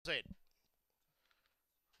it.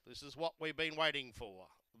 This is what we've been waiting for.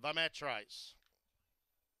 The match race.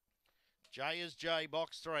 J is J,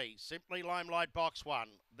 box 3. Simply Limelight, box 1.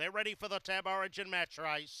 They're ready for the Tab Origin match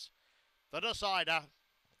race. The decider.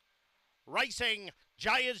 Racing, J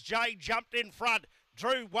is J, jumped in front.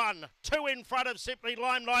 Drew 1, 2 in front of Simply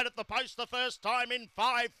Limelight at the post the first time in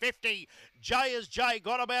 5.50. J is J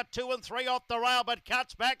got about 2 and 3 off the rail, but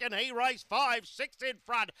cuts back and he raced 5, 6 in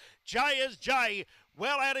front. J is J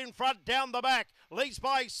well out in front down the back. Leads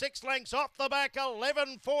by 6 lengths off the back,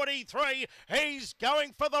 11.43. He's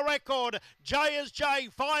going for the record. J is J,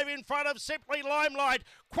 5 in front of Simply Limelight.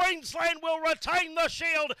 Queensland will retain the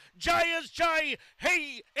shield. J is J.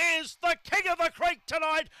 He is the king of the creek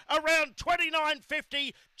tonight, around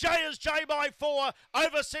 29.50. J is J by 4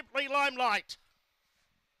 over Simply Limelight.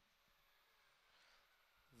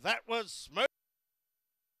 That was smooth.